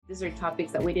These are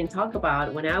topics that we didn't talk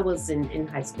about when I was in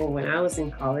high school, when I was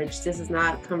in college. This is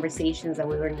not conversations that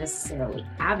we were necessarily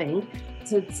having.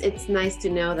 So it's nice to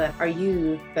know that our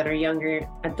youth, that our younger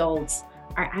adults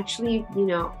are actually,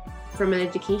 from an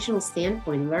educational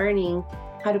standpoint, learning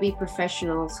how to be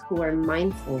professionals who are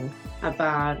mindful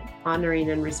about honoring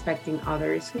and respecting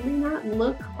others who may not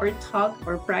look or talk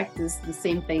or practice the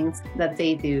same things that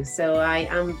they do. So I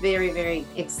am very, very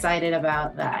excited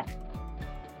about that.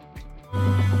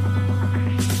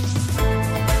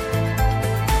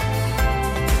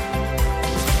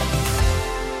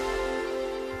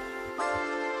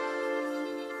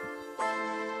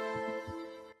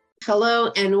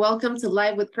 Hello and welcome to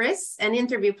Live with Chris, an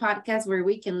interview podcast where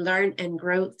we can learn and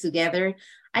grow together.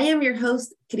 I am your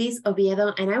host, Chris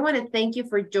Oviedo, and I want to thank you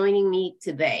for joining me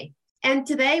today. And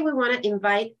today we want to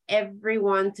invite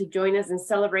everyone to join us in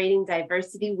celebrating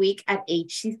Diversity Week at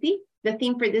HCC. The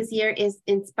theme for this year is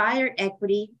Inspire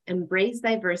Equity, Embrace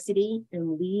Diversity,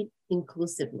 and Lead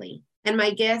Inclusively. And my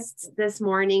guest this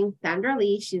morning, Sandra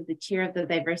Lee, she's the chair of the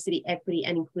Diversity, Equity,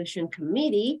 and Inclusion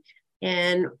Committee.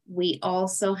 And we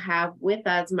also have with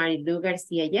us Marilu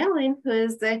Garcia-Yellen, who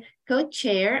is the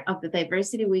co-chair of the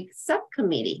Diversity Week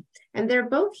Subcommittee. And they're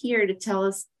both here to tell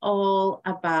us all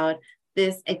about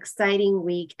this exciting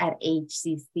week at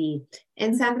HCC.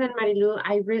 And Sandra and Marilu,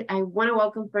 I want to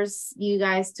welcome first you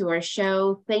guys to our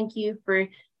show. Thank you for,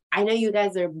 I know you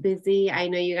guys are busy. I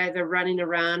know you guys are running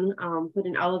around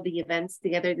putting all of the events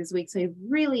together this week. So I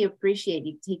really appreciate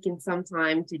you taking some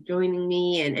time to joining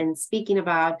me and speaking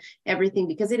about everything,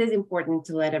 because it is important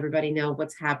to let everybody know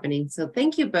what's happening. So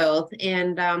thank you both.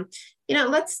 And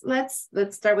let's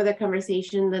start with a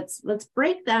conversation. Let's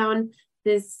break down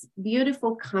this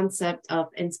beautiful concept of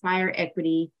inspire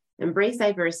equity, embrace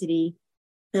diversity,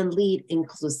 and lead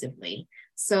inclusively.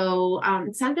 So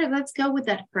Sandra, let's go with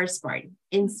that first part,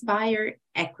 inspire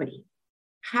equity.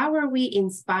 How are we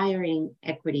inspiring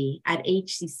equity at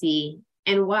HCC,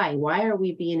 and why? Why are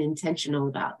we being intentional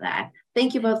about that?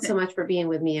 Thank you both so much for being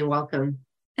with me, and welcome.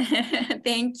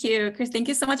 Thank you, Chris. Thank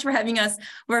you so much for having us.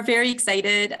 We're very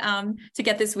excited to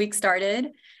get this week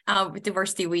started with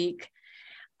Diversity Week.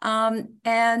 And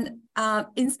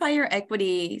inspire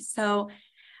equity. So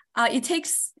it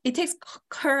takes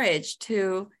courage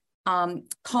to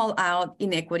call out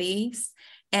inequities.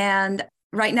 And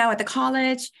right now at the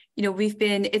college, there's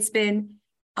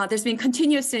been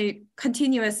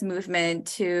continuous movement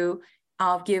to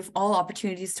give all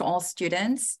opportunities to all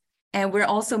students. And we're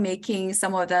also making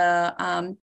some of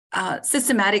the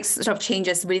systematic sort of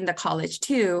changes within the college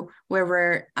too, where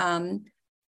we're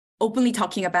openly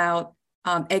talking about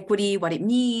equity, what it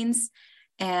means,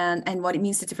 and what it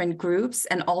means to different groups,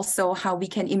 and also how we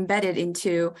can embed it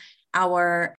into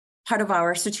our part of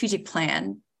our strategic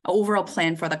plan, overall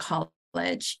plan for the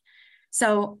college.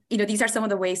 So, these are some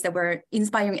of the ways that we're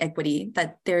inspiring equity,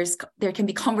 that there can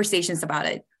be conversations about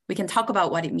it. We can talk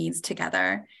about what it means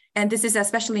together. And this is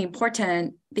especially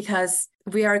important because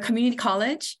we are a community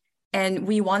college and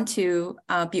we want to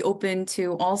be open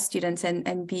to all students and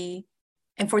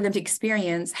for them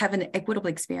to have an equitable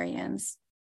experience.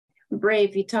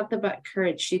 Brave, you talked about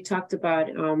courage. You talked about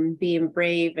being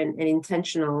brave and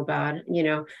intentional about,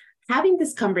 having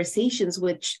these conversations,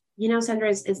 which, Sandra,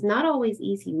 is not always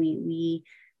easy.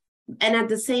 And at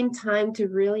the same time, to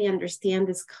really understand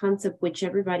this concept, which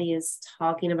everybody is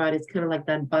talking about, it's kind of like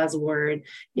that buzzword,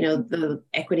 the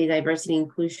equity, diversity,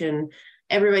 inclusion,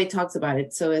 everybody talks about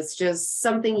it. So it's just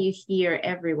something you hear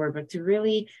everywhere, but to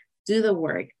really do the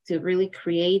work, to really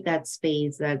create that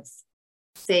space that's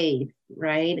safe,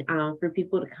 right? For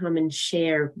people to come and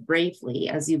share bravely,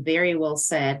 as you very well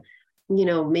said,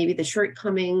 maybe the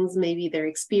shortcomings, maybe their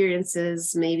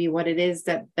experiences, maybe what it is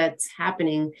that's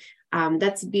happening.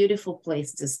 That's a beautiful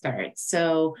place to start.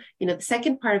 So, the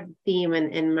second part of the theme,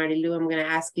 and Marilu, I'm going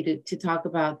to ask you to talk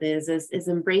about this, is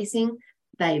embracing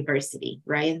diversity,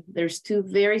 right? There's two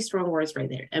very strong words right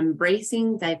there,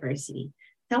 embracing diversity.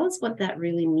 Tell us what that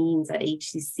really means at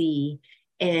HCC,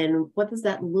 and what does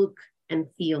that look and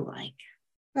feel like?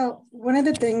 Well, one of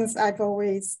the things I've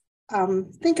always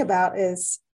think about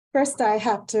is, first, I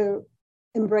have to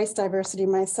embrace diversity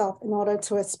myself in order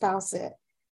to espouse it,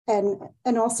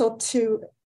 and also to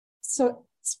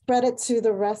spread it to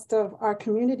the rest of our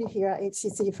community here at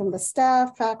HCC, from the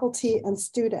staff, faculty, and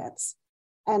students.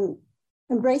 And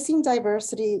embracing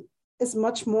diversity is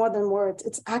much more than words.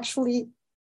 It's actually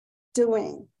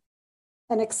doing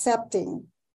and accepting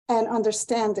and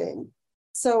understanding.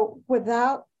 So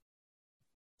without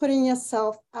putting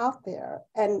yourself out there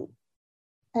and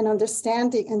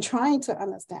understanding and trying to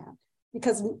understand,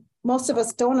 because most of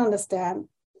us don't understand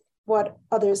what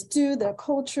others do, their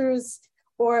cultures,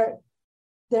 or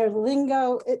their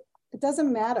lingo, it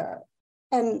doesn't matter.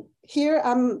 And here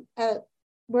I'm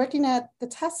working at the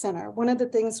test center. One of the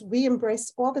things we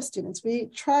embrace all the students, we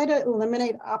try to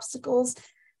eliminate obstacles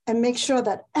and make sure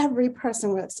that every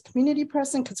person, whether it's a community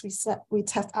person, because we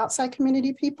test outside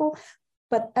community people,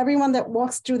 but everyone that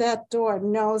walks through that door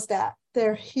knows that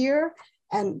they're here,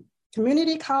 and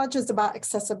community college is about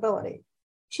accessibility.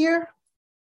 Here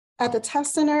at the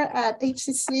test center at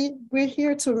HCC, we're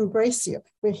here to embrace you.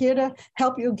 We're here to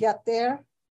help you get there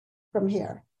from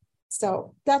here.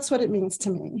 So that's what it means to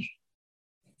me.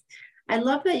 I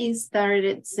love that you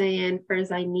started saying,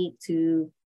 first, I need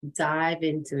to dive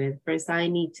into it. First, I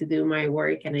need to do my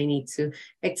work, and I need to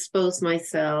expose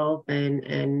myself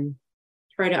and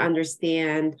try to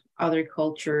understand other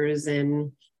cultures.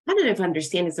 And I don't know if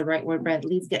understand is the right word, but at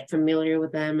least get familiar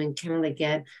with them and kind of like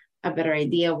get a better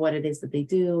idea of what it is that they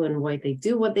do and why they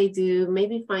do what they do.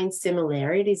 Maybe find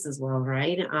similarities as well,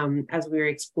 right? As we're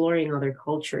exploring other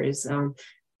cultures.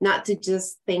 Not to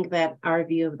just think that our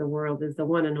view of the world is the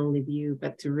one and only view,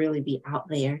 but to really be out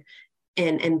there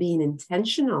and being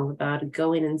intentional about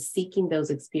going and seeking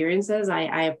those experiences.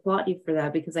 I applaud you for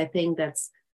that, because I think that's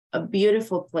a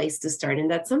beautiful place to start. And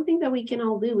that's something that we can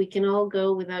all do. We can all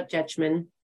go without judgment,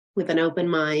 with an open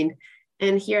mind.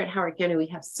 And here at Howard County, we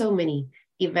have so many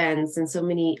events and so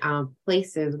many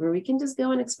places where we can just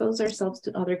go and expose ourselves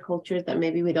to other cultures that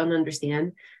maybe we don't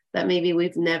understand, that maybe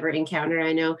we've never encountered.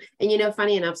 I know, and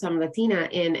funny enough, so I'm Latina,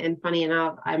 and funny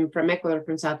enough, I'm from Ecuador,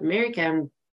 from South America. And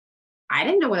I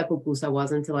didn't know what a pupusa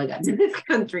was until I got to this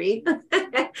country.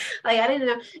 Like, I didn't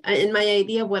know. And my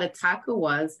idea of what a taco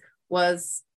was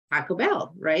Taco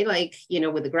Bell, right? Like,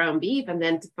 with the ground beef, and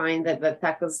then to find that the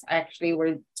tacos actually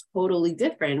were totally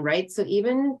different, right? So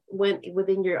even when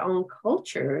within your own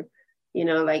culture,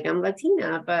 like, I'm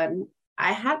Latina, but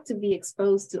I had to be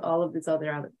exposed to all of these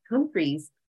other countries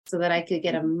so that I could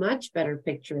get a much better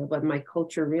picture of what my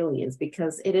culture really is,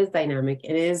 because it is dynamic.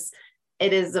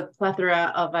 It is a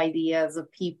plethora of ideas,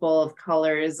 of people, of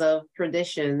colors, of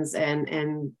traditions.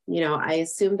 And I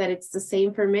assume that it's the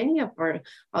same for many of our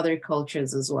other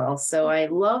cultures as well. So I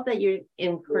love that you're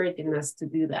encouraging us to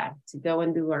do that, to go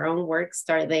and do our own work,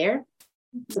 start there,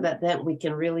 so that then we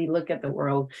can really look at the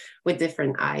world with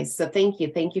different eyes. So thank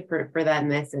you for that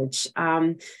message.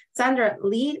 Sandra,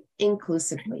 lead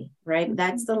inclusively, right?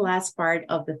 That's the last part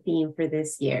of the theme for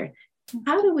this year.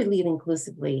 How do we lead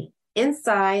inclusively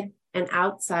inside and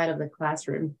outside of the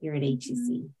classroom here at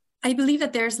HCC? I believe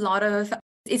that there's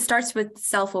it starts with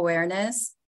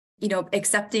self-awareness,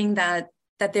 accepting that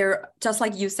there, just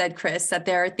like you said, Chris, that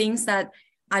there are things that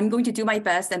I'm going to do my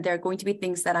best, and there are going to be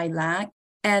things that I lack.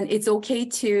 And it's okay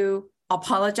to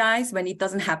apologize when it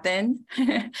doesn't happen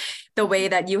the way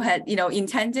that you had,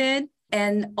 intended,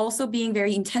 and also being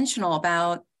very intentional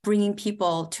about bringing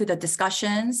people to the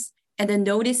discussions, and then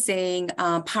noticing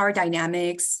power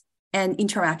dynamics and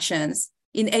interactions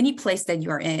in any place that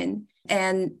you're in,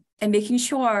 and making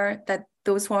sure that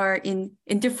those who are in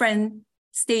different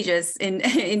stages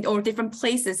in or different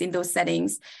places in those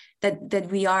settings,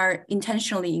 that we are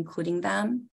intentionally including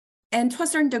them. And to a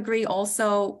certain degree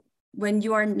also, when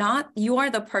you are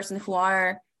the person who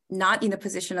are not in a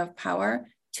position of power,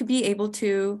 to be able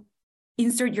to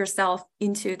insert yourself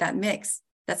into that mix,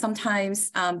 that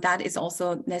sometimes that is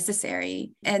also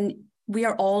necessary. And we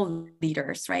are all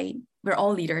leaders, right? We're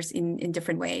all leaders in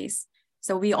different ways.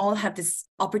 So we all have this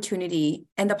opportunity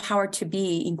and the power to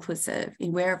be inclusive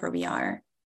in wherever we are.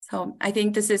 So I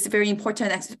think this is very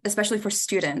important, especially for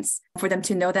students, for them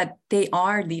to know that they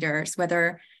are leaders,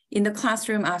 whether in the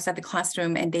classroom, outside the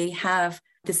classroom, and they have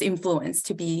this influence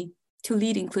to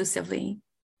lead inclusively.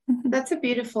 That's a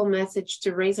beautiful message,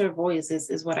 to raise our voices,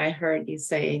 is what I heard you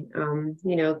say.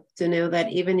 To know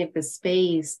that even if the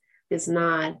space is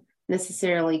not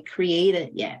necessarily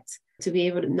created yet, to be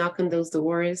able to knock on those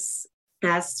doors,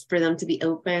 ask for them to be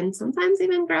open, sometimes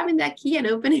even grabbing that key and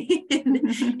opening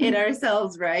it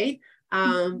ourselves, right?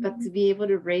 But to be able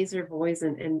to raise our voice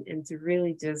and to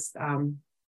really just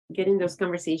getting those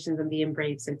conversations and being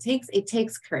brave. So it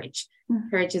takes courage.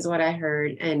 Courage is what I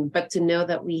heard. But to know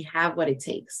that we have what it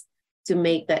takes to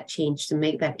make that change, to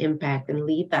make that impact and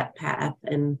lead that path.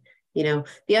 And,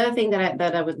 the other thing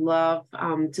that I would love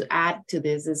to add to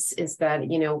this is that,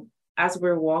 as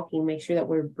we're walking, make sure that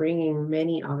we're bringing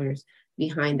many others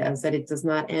behind us, that it does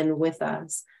not end with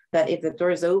us, that if the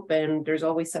door is open, there's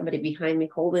always somebody behind me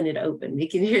holding it open,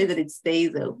 making sure that it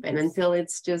stays open until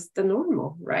it's just the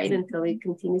normal, right? Until it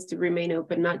continues to remain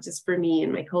open, not just for me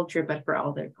and my culture, but for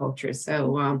all their cultures.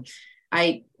 So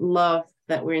I love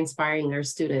that we're inspiring our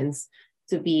students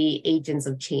to be agents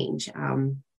of change.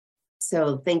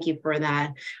 So thank you for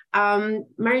that.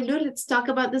 Marilu, let's talk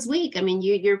about this week. I mean,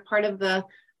 you're part of the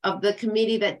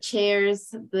committee that chairs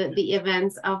the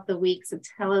events of the week. So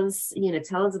tell us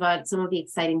about some of the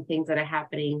exciting things that are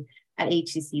happening at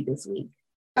HCC this week.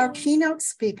 Our keynote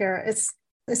speaker is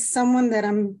someone that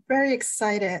I'm very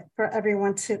excited for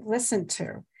everyone to listen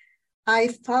to. I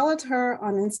followed her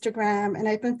on Instagram, and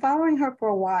I've been following her for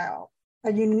a while.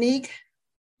 A unique,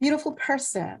 beautiful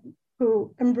person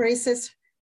who embraces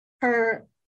her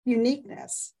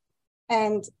uniqueness,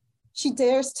 and she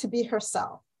dares to be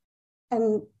herself.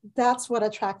 And that's what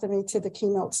attracted me to the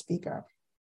keynote speaker.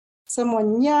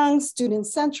 Someone young,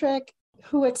 student-centric,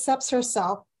 who accepts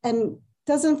herself and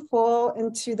doesn't fall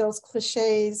into those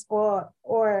cliches or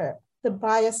the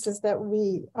biases that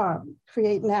we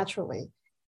create naturally.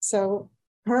 So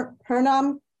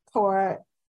Hernam Kaur,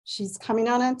 she's coming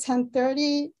on at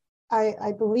 10:30.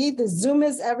 I believe the Zoom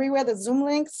is everywhere, the Zoom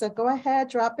link. So go ahead,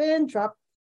 drop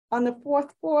on the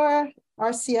 4th floor,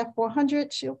 RCF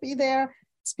 400, she'll be there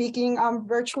speaking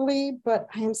virtually, but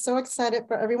I am so excited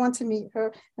for everyone to meet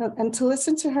her and to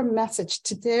listen to her message,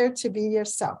 to dare to be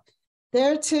yourself,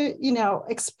 dare to,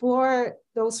 explore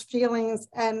those feelings,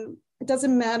 and it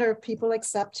doesn't matter if people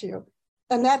accept you.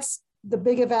 And that's the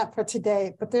big event for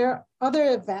today, but there are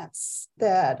other events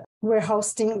that we're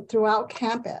hosting throughout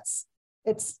campus.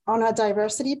 It's on our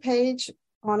diversity page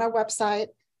on our website,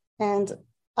 and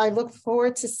I look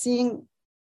forward to seeing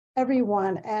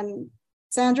everyone. And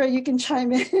Sandra, you can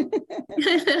chime in.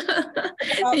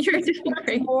 You're doing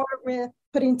great. More with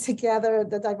putting together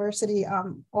the diversity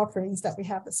offerings that we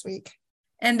have this week.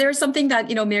 And there's something that,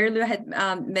 Marilu had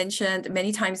mentioned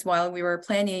many times while we were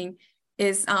planning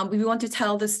is we want to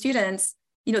tell the students,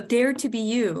 dare to be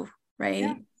you,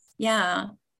 right? Yeah.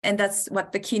 And that's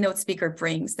what the keynote speaker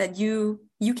brings, that you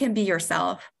can be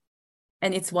yourself,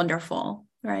 and it's wonderful,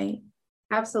 right?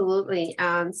 Absolutely.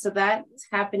 So that's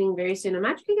happening very soon. I'm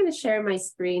actually going to share my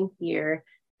screen here,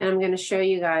 and I'm going to show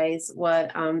you guys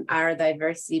what our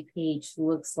diversity page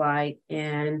looks like.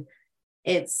 And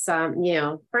it's,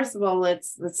 first of all,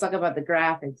 let's talk about the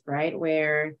graphics, right?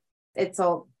 Where it's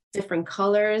all different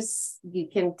colors. You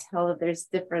can tell that there's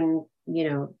different,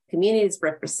 communities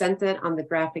represented on the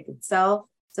graphic itself.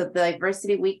 So the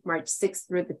Diversity Week, March 6th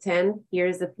through the 10th,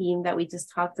 here's the theme that we just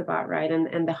talked about, right?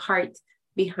 And the heart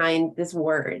behind these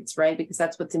words, right? Because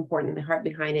that's what's important, the heart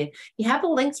behind it. You have the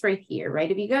links right here,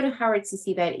 right? If you go to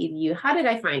howardcc.edu, how did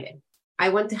I find it? I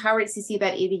went to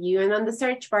howardcc.edu, and on the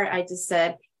search bar, I just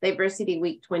said Diversity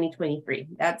Week 2023.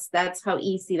 That's as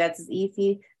easy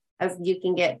as you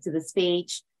can get to this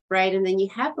page, right? And then you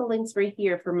have the links right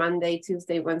here for Monday,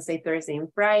 Tuesday, Wednesday, Thursday, and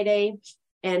Friday.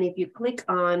 And if you click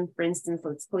on, for instance,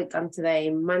 let's click on today,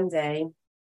 Monday,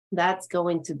 that's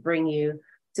going to bring you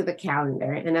to the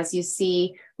calendar. And as you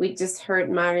see, we just heard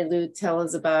Marilu tell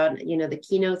us about, the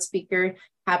keynote speaker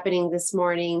happening this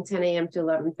morning, 10 a.m. to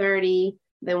 11:30.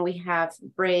 Then we have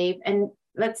Brave. And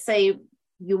let's say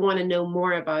you want to know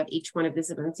more about each one of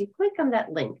these events, you click on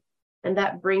that link, and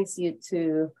that brings you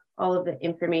to all of the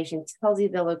information, tells you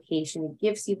the location, it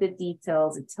gives you the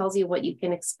details, it tells you what you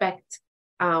can expect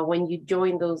when you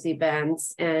join those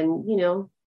events. And,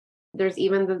 there's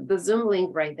even the Zoom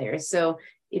link right there. So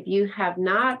if you have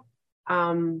not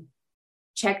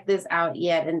checked this out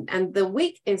yet, and the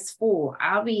week is full,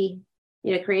 I'll be,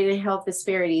 creating health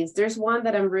disparities. There's one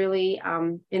that I'm really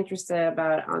interested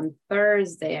about on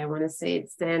Thursday. I want to say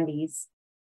it's Sandy's.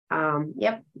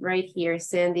 Yep, right here,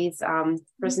 Sandy's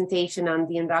presentation on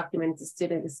the undocumented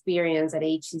student experience at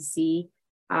HCC.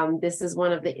 This is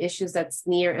one of the issues that's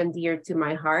near and dear to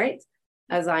my heart,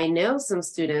 as I know some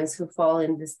students who fall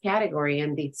in this category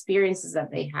and the experiences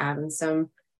that they have. And some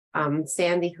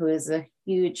Sandy, who is a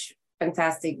huge,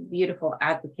 fantastic, beautiful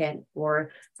advocate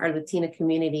for our Latina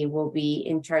community, will be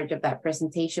in charge of that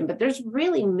presentation. But there's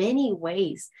really many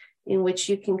ways in which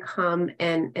you can come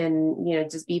and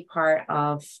just be part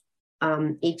of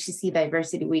HCC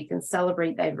Diversity Week and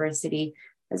celebrate diversity.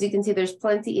 As you can see, there's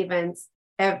plenty of events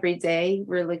every day.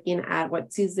 We're looking at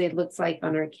what Tuesday looks like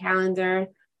on our calendar.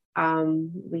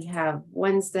 We have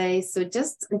Wednesday, so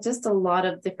just a lot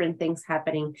of different things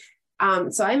happening.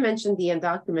 So I mentioned the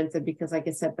undocumented because, like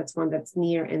I said, that's one that's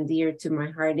near and dear to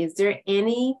my heart. Is there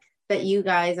any that you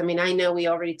guys, I know we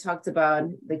already talked about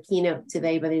the keynote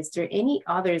today, but is there any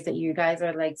others that you guys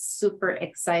are like super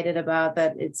excited about,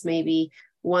 that it's maybe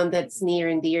one that's near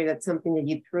and dear, that's something that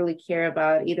you truly care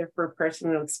about, either for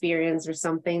personal experience or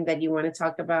something that you want to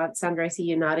talk about? Sandra, I see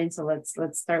you nodding, so let's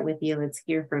start with you. Let's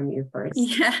hear from you first.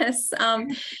 Yes.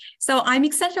 So I'm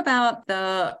excited about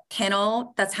the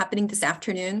panel that's happening this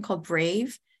afternoon called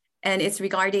Brave, and it's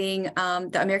regarding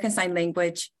the American Sign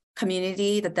Language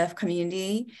community, the deaf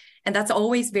community. And that's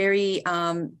always very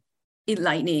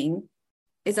enlightening.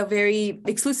 It's a very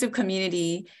exclusive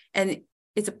community, and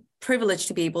it's a privilege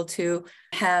to be able to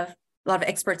have a lot of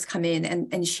experts come in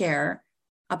and share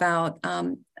about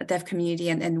a deaf community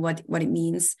and what it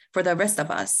means for the rest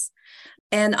of us.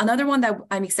 And another one that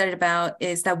I'm excited about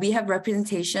is that we have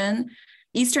representation,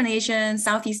 Eastern Asian,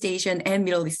 Southeast Asian, and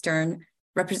Middle Eastern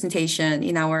representation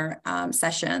in our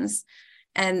sessions.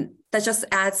 And that just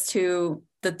adds to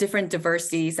the different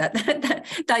diversities, that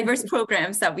diverse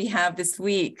programs that we have this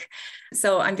week.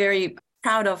 So I'm very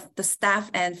proud of the staff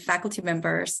and faculty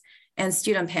members and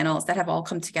student panels that have all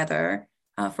come together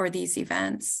for these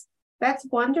events. That's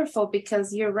wonderful,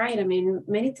 because you're right. I mean,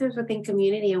 many times within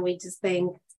community, and we just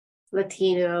think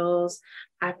Latinos,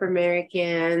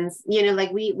 Afro-Americans,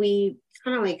 like we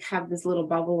kind of like have this little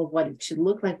bubble of what it should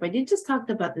look like. But you just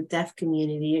talked about the deaf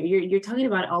community. You're talking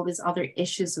about all these other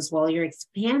issues as well. You're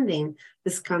expanding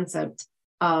this concept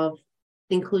of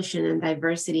inclusion and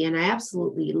diversity. And I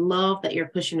absolutely love that you're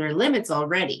pushing our limits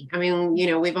already. I mean,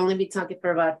 we've only been talking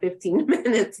for about 15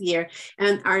 minutes here,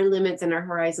 and our limits and our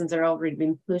horizons are already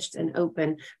being pushed and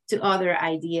open to other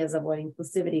ideas of what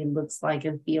inclusivity looks like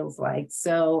and feels like.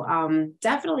 So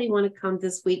definitely want to come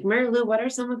this week. Mary Lou, what are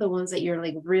some of the ones that you're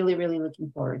like really, really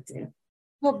looking forward to?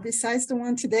 Well, besides the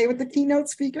one today with the keynote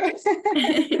speaker,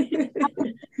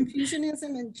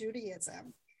 Confucianism and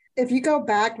Judaism. If you go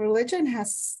back, religion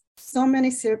has so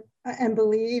many and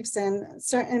beliefs and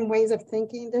certain ways of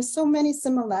thinking. There's so many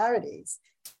similarities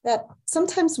that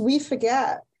sometimes we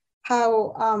forget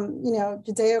how,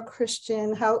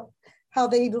 Judeo-Christian, how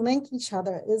they link each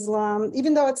other. Islam,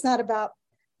 even though it's not about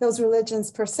those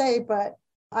religions per se, but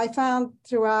I found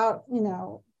throughout,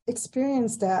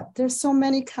 experience that there's so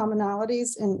many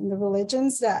commonalities in the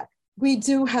religions that we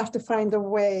do have to find a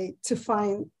way to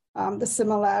find the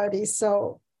similarities.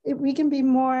 So we can be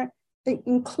more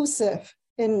inclusive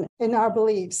in our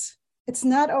beliefs. It's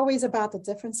not always about the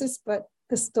differences, but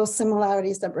those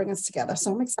similarities that bring us together.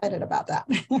 So I'm excited about that.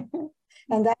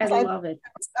 And I love it.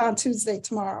 On Tuesday,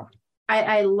 tomorrow.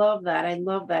 I love that. I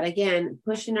love that. Again,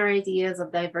 pushing our ideas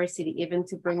of diversity, even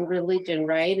to bring religion,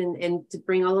 right? And to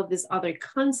bring all of these other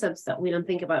concepts that we don't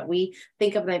think about. We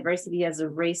think of diversity as a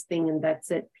race thing, and that's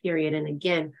it, period. And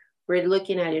again, we're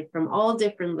looking at it from all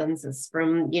different lenses,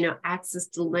 from, access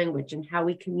to language and how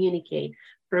we communicate,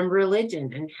 from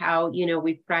religion and how,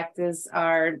 we practice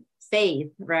our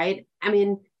faith, right? I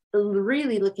mean,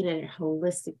 really looking at it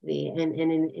holistically and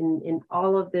in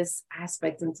all of this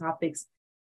aspects and topics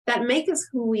that make us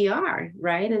who we are,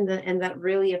 right? And that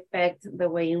really affect the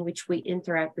way in which we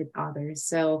interact with others.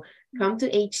 So come to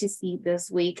HCC this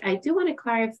week. I do want to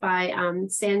clarify,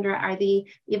 Sandra, are the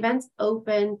events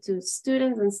open to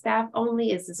students and staff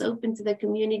only? Is this open to the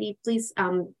community? Please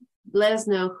let us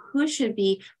know who should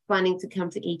be planning to come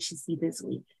to HCC this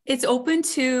week. It's open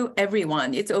to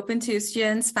everyone. It's open to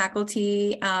students,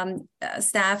 faculty,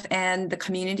 staff, and the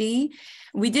community.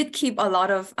 We did keep a lot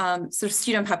of sort of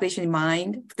student population in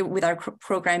mind with our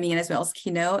programming and as well as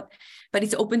keynote, but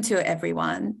it's open to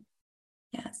everyone.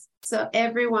 Yes. So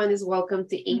everyone is welcome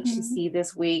to HCC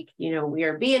this week. We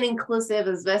are being inclusive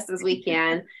as best as we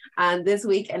can. This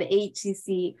week at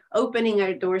HCC, opening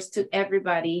our doors to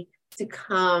everybody to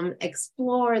come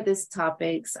explore these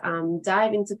topics,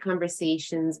 dive into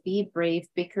conversations, be brave,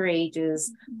 be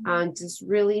courageous, just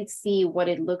really see what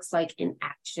it looks like in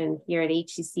action here at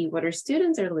HCC, what our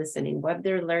students are listening, what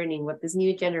they're learning, what this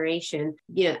new generation,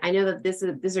 I know that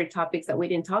these are topics that we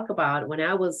didn't talk about when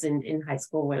I was in high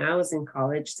school, when I was in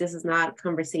college. This is not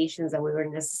conversations that we were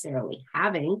necessarily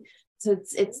having. So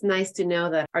it's nice to know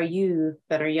that our youth,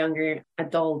 that our younger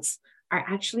adults are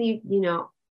actually,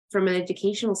 from an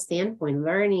educational standpoint,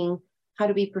 learning how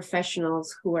to be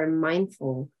professionals who are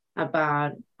mindful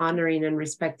about honoring and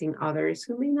respecting others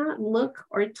who may not look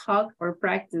or talk or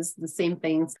practice the same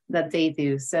things that they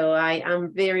do. So I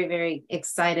am very, very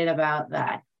excited about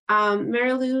that.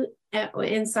 Mary Lou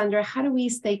and Sandra, how do we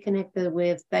stay connected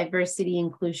with diversity,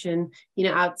 inclusion,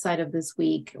 outside of this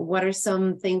week? What are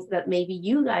some things that maybe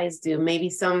you guys do? Maybe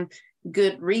some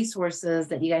good resources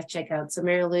that you guys check out. So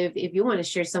Mary Lou, if you want to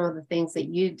share some of the things that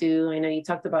you do, I know you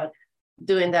talked about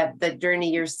doing that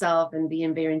journey yourself and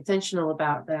being very intentional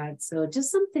about that. So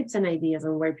just some tips and ideas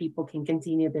on where people can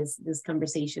continue this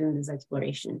conversation, this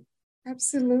exploration.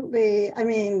 Absolutely. I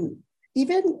mean,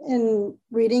 even in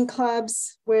reading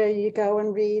clubs where you go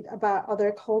and read about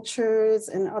other cultures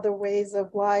and other ways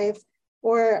of life,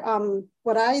 or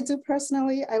what I do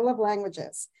personally, I love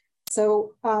languages.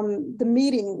 So the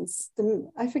meetings,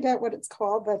 I forget what it's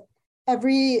called, but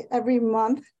every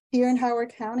month here in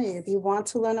Howard County. If you want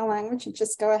to learn a language, you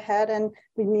just go ahead and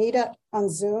we meet up on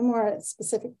Zoom or at a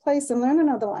specific place and learn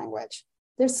another language.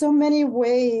 There's so many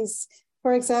ways.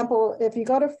 For example, if you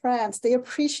go to France, they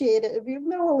appreciate it. If you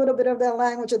know a little bit of their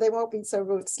language, they won't be so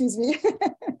rude, excuse me.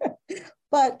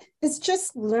 But it's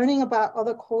just learning about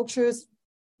other cultures.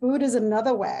 Food is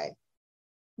another way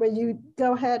where you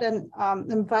go ahead and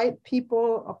invite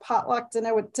people, a potluck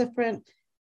dinner with different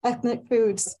ethnic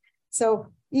foods. So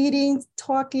eating,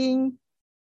 talking,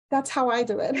 that's how I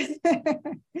do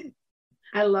it.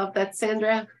 I love that,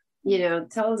 Sandra.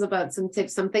 Tell us about some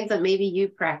tips, some things that maybe you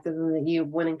practice and that you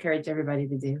want to encourage everybody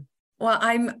to do. Well,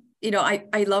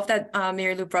 I love that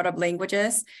Mary Lou brought up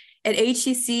languages. At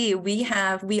HCC,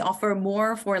 we offer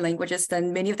more foreign languages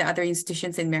than many of the other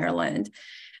institutions in Maryland.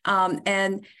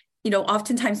 And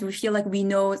oftentimes we feel like we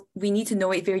need to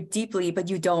know it very deeply, but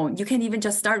you don't. You can even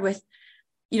just start with,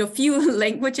 few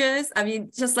languages. I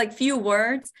mean, just like few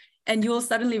words, and you'll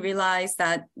suddenly realize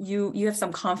that you have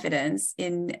some confidence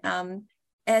in.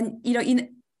 In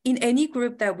any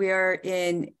group that we're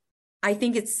in, I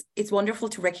think it's wonderful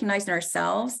to recognize in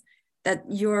ourselves that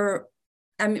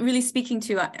I'm really speaking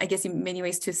to, I guess, in many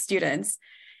ways to students,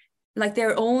 like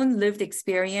their own lived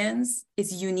experience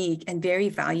is unique and very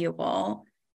valuable.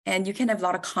 And you can have a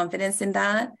lot of confidence in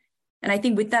that. And I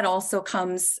think with that also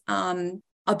comes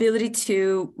ability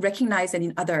to recognize it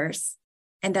in others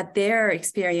and that their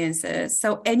experiences.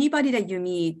 So anybody that you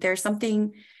meet, there's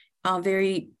something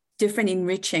very different,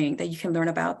 enriching that you can learn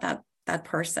about that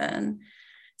person.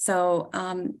 So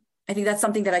I think that's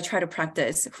something that I try to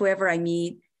practice. Whoever I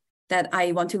meet, that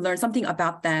I want to learn something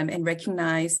about them and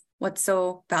recognize what's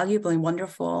so valuable and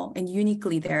wonderful and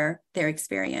uniquely their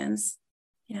experience.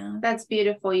 Yeah, that's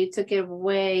beautiful. You took it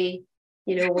way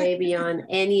beyond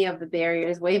any of the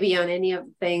barriers, way beyond any of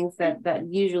the things that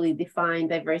usually define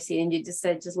diversity. And you just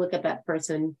said, just look at that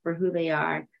person for who they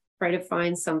are, try to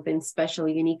find something special,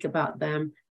 unique about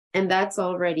them. And that's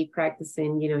already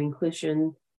practicing,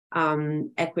 inclusion,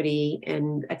 equity,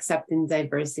 and accepting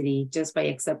diversity just by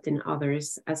accepting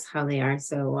others as how they are.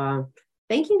 So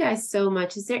thank you guys so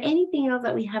much. Is there anything else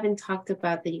that we haven't talked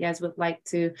about that you guys would like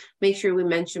to make sure we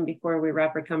mention before we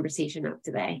wrap our conversation up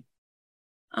today?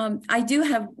 I do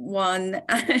have one,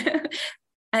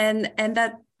 and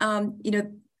that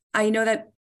I know that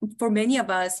for many of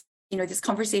us, this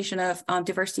conversation of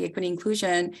diversity, equity,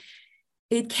 inclusion,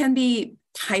 it can be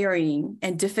tiring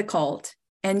and difficult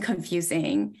and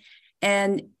confusing,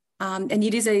 and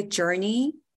it is a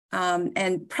journey,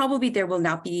 and probably there will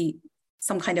not be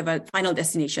some kind of a final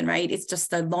destination, right? It's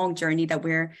just a long journey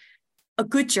a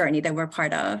good journey that we're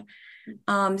part of.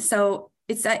 So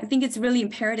I think it's really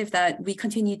imperative that we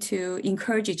continue to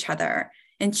encourage each other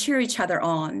and cheer each other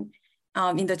on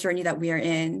in the journey that we are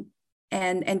in,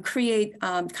 and create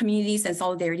communities and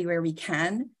solidarity where we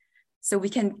can, so we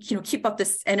can keep up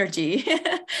this energy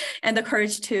and the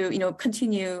courage to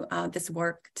continue this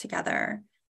work together.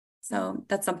 So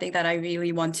that's something that I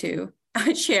really want to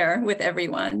share with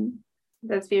everyone.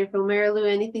 That's beautiful. Mary Lou,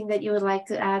 anything that you would like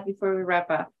to add before we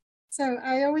wrap up? So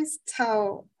I always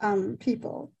tell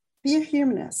people, be a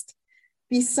humanist.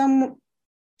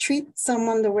 Treat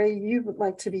someone the way you would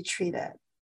like to be treated,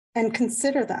 and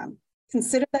consider them.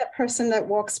 Consider that person that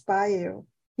walks by you.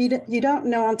 You don't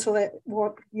know until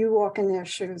you walk in their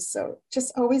shoes. So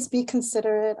just always be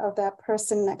considerate of that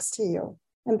person next to you,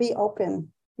 and be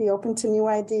open. Be open to new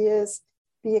ideas.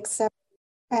 Be accepting,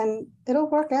 and it'll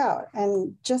work out.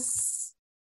 And just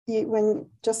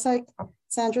like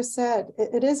Sandra said,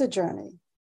 it is a journey.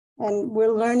 And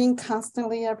we're learning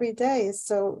constantly every day.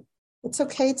 So it's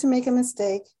okay to make a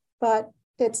mistake, but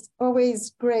it's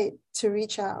always great to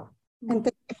reach out. And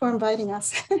thank you for inviting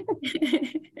us.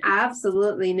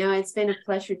 Absolutely. No, it's been a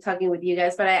pleasure talking with you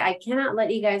guys, but I cannot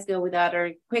let you guys go without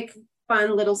our quick,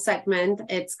 fun little segment.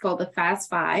 It's called the Fast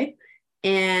Five.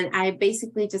 And I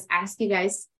basically just ask you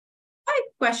guys 5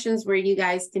 questions where you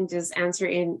guys can just answer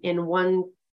in one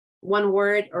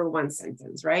word or one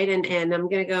sentence, right? And I'm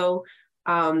going to go,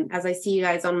 as I see you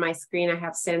guys on my screen, I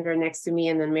have Sandra next to me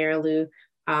and then Mary Lou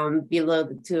below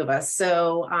the two of us.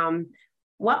 So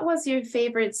what was your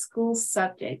favorite school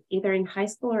subject, either in high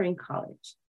school or in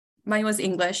college? Mine was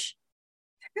English.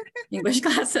 English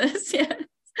classes, yes.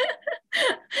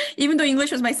 Even though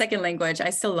English was my second language, I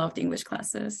still loved English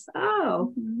classes.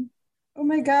 Oh. Mm-hmm. Oh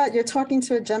my God, you're talking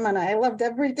to a Gemini. I loved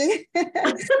everything. But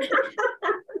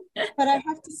I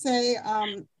have to say,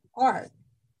 art.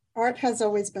 Art has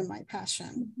always been my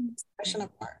passion, expression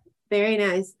of art. Very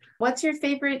nice. What's your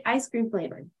favorite ice cream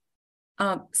flavor?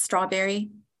 Strawberry.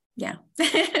 Yeah.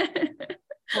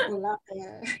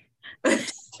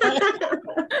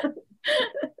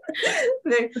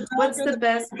 What's the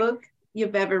best book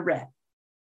you've ever read?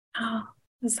 Oh,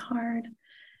 it's hard.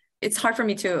 It's hard for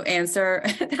me to answer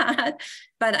that,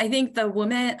 but I think the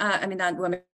woman, not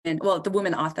woman, well, the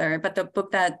woman author, but the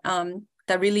book that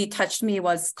that really touched me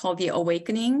was called The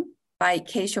Awakening by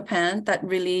Kay Chopin. That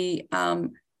really,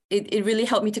 it really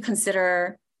helped me to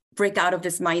consider, break out of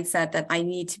this mindset that I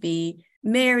need to be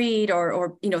married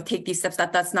or take these steps,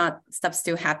 that's not steps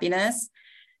to happiness.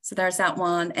 So there's that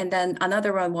one. And then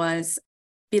another one was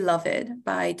Beloved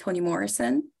by Toni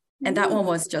Morrison. And that one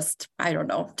was just, I don't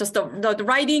know, just the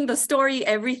writing, the story,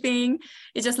 everything.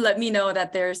 It just let me know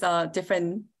that there's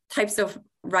different types of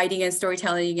writing and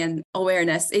storytelling and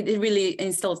awareness. It really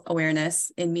instills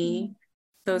awareness in me,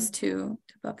 those two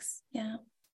books. Yeah.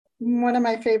 One of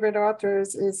my favorite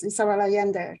authors is Isabel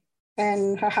Allende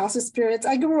and Her House of Spirits.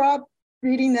 I grew up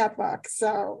reading that book.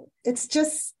 So it's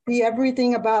just the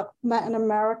everything about Latin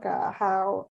America,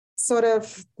 how sort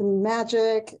of the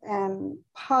magic and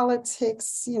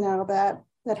politics,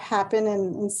 that happen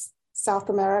in South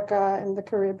America and the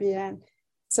Caribbean.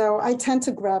 So I tend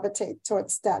to gravitate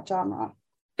towards that genre.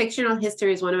 Fictional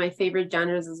history is one of my favorite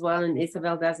genres as well. And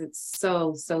Isabel does it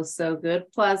so good.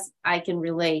 Plus, I can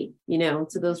relate,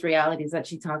 to those realities that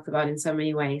she talked about in so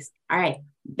many ways. All right.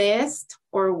 Best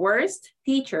or worst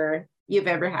teacher you've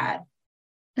ever had?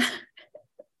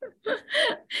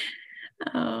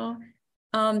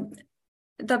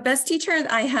 The best teacher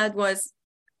I had was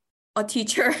a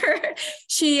teacher.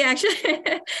 She actually,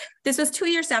 this was 2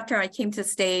 years after I came to the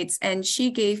States, and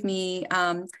she gave me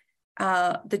the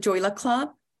Joyla Club,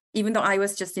 even though I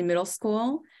was just in middle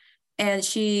school. And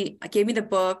she gave me the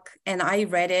book and I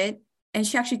read it, and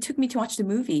she actually took me to watch the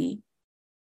movie.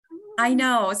 I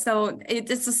know. So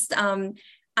it's just,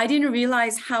 I didn't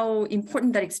realize how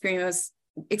important that experience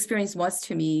was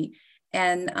to me.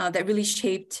 And that really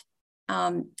shaped,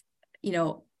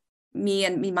 me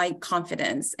and my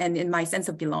confidence and in my sense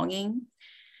of belonging.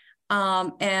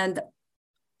 And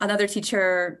another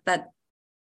teacher that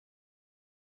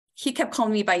he kept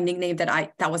calling me by nickname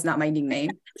that was not my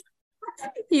nickname.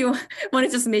 He wanted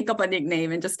to just make up a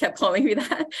nickname and just kept calling me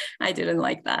that. I didn't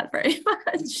like that very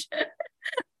much.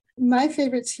 My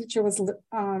favorite teacher was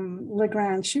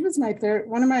Legrand. She was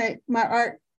one of my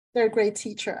art third grade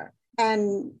teacher.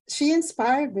 And she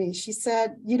inspired me. She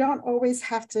said, you don't always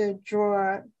have to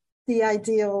draw the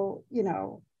ideal,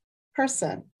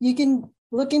 person. You can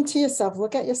look into yourself,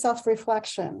 look at your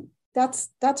self-reflection. That's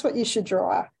what you should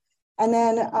draw. And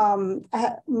then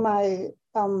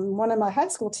one of my high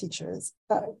school teachers,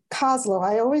 Coslow,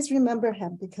 I always remember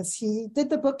him because he did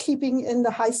the bookkeeping in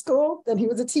the high school, and he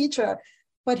was a teacher,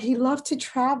 but he loved to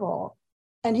travel.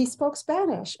 And he spoke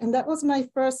Spanish. And that was my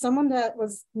first, someone that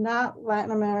was not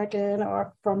Latin American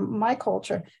or from my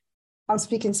culture, I'm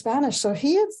speaking Spanish. So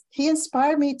he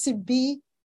inspired me to be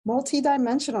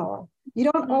multidimensional.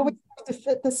 You don't always have to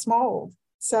fit this mold.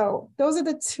 So those are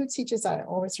the two teachers I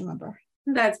always remember.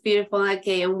 That's beautiful.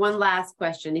 Okay. And one last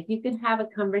question. If you could have a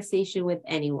conversation with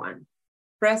anyone,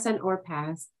 present or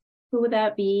past, who would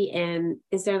that be? And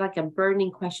is there like a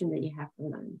burning question that you have for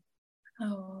them?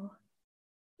 Oh.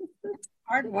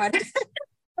 Hard one.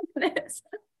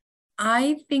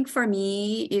 I think for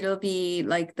me, it'll be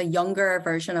like the younger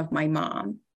version of my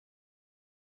mom.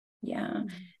 Yeah.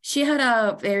 She had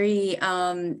a very,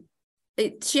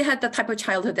 she had the type of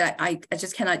childhood that I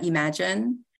just cannot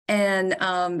imagine. And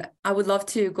I would love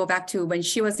to go back to when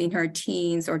she was in her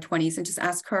teens or 20s and just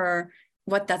ask her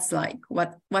what that's like,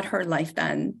 what her life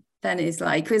then is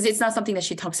like, because it's not something that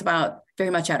she talks about very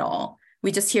much at all.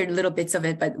 We just hear little bits of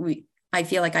it, but I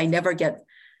feel like I never get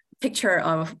a picture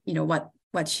of,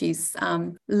 what she's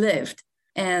lived.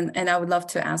 And I would love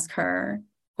to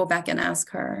go back and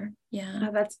ask her. Yeah.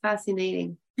 Oh, that's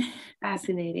fascinating.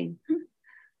 Fascinating.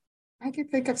 I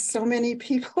could think of so many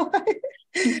people.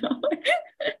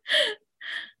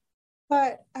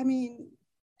 But I mean,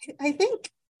 I think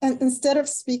instead of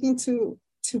speaking to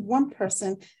one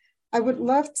person, I would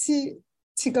love to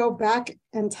go back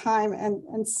in time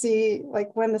and see,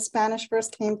 like, when the Spanish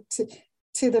first came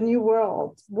to the New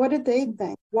World, what did they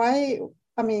think? Why?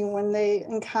 I mean, when they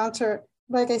encounter,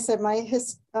 like I said, my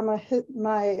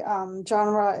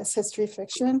genre is history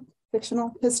fiction,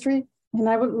 fictional history, and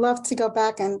I would love to go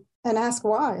back and ask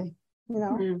why.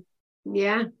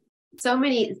 Yeah. So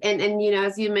many, and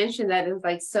as you mentioned, that is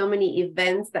like so many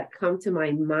events that come to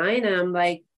my mind. And I'm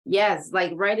like, yes,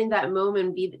 like right in that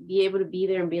moment, be able to be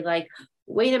there and be like,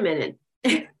 wait a minute,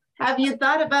 have you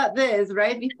thought about this,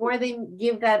 right? Before they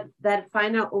give that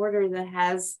final order that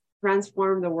has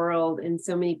transform the world in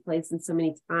so many places and so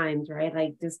many times, right?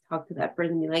 Like just talk to that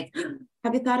person and be like,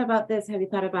 have you thought about this? Have you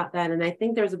thought about that? And I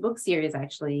think there's a book series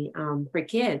actually for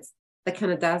kids that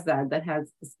kind of does that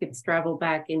has skips travel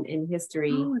back in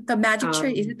history. Oh, the magic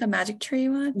tree. Is it the magic tree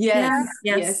one? Yes.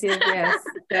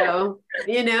 So,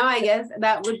 I guess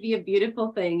that would be a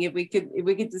beautiful thing if we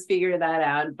could just figure that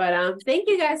out. But thank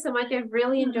you guys so much. I've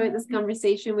really enjoyed this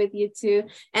conversation with you too.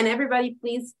 And everybody,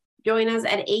 please join us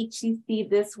at HCC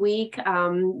this week.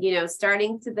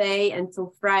 Starting today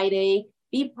until Friday,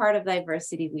 be part of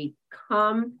Diversity Week.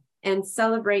 Come and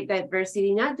celebrate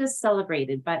diversity, not just celebrate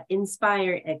it, but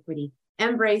inspire equity,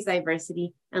 embrace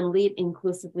diversity, and lead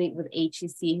inclusively with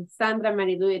HCC. Sandra,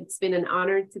 Marilu, it's been an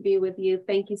honor to be with you.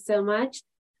 Thank you so much.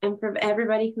 And for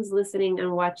everybody who's listening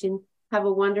and watching, have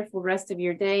a wonderful rest of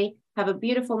your day. Have a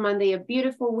beautiful Monday, a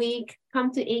beautiful week.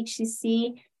 Come to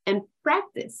HCC and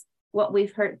practice what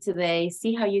we've heard today.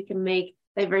 See how you can make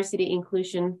diversity,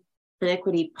 inclusion, and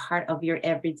equity part of your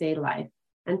everyday life.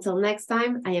 Until next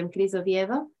time, I am Cris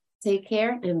Oviedo. Take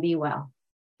care and be well.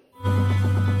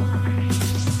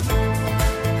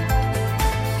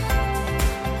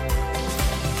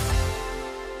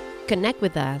 Connect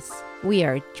with us. We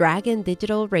are Dragon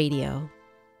Digital Radio.